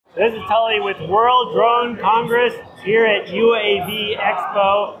This is Tully with World Drone Congress here at UAV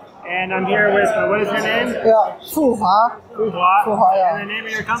Expo. And I'm here with, what is your name? Yeah, Fuhua. Fuhua, yeah. And the name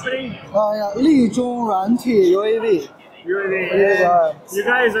of your company? Yeah, Zhōng UAV. UAV. You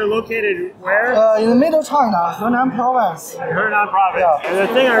guys are located where? In the middle China, Henan province. Henan province. Yeah. And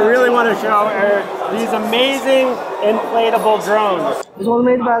the thing I really want to show are these amazing inflatable drones. It was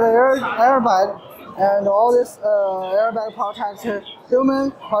made by the airbag, and all this airbag protect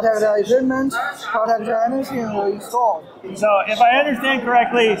human, protect the equipment, protect anything we install. So if I understand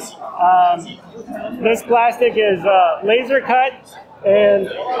correctly, this plastic is laser cut, and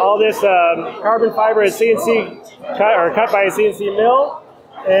all this carbon fiber is CNC cut by a CNC mill.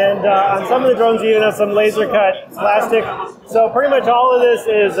 And on some of the drones, you even have some laser cut plastic. So pretty much all of this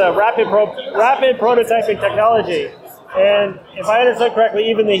is rapid prototyping technology. And if I understood correctly,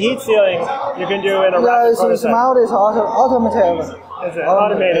 even the heat sealing you can do in a rapid prototype. It's automated. Is it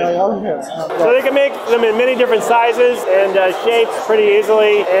automated? Yeah, automated. So they can make them in many different sizes and shapes pretty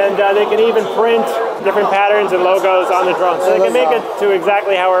easily, and they can even print different patterns and logos on the drone. So they can make it to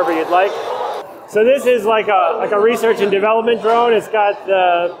exactly however you'd like. So this is like a research and development drone. It's got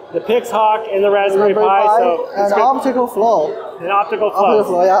the Pixhawk and the Raspberry Pi, so and optical flow. An optical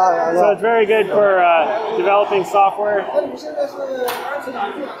flow. Yeah. So it's very good for developing software.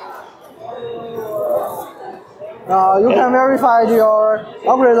 You can verify your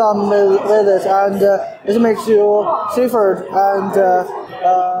algorithm with it, and it makes you safer and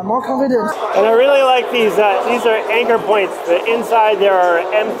more confident. And I really like these. These are anchor points. The inside there are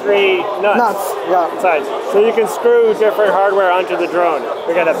M3 nuts. Yeah. Inside, so you can screw different hardware onto the drone.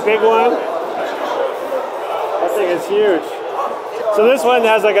 We got a big one. That thing is huge. So this one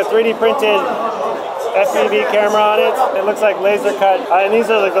has like a 3D printed FPV camera on it. It looks like laser cut. And these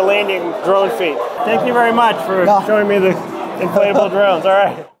are like the landing drone feet. Thank you very much for showing me the inflatable drones. All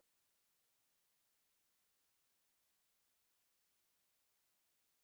right.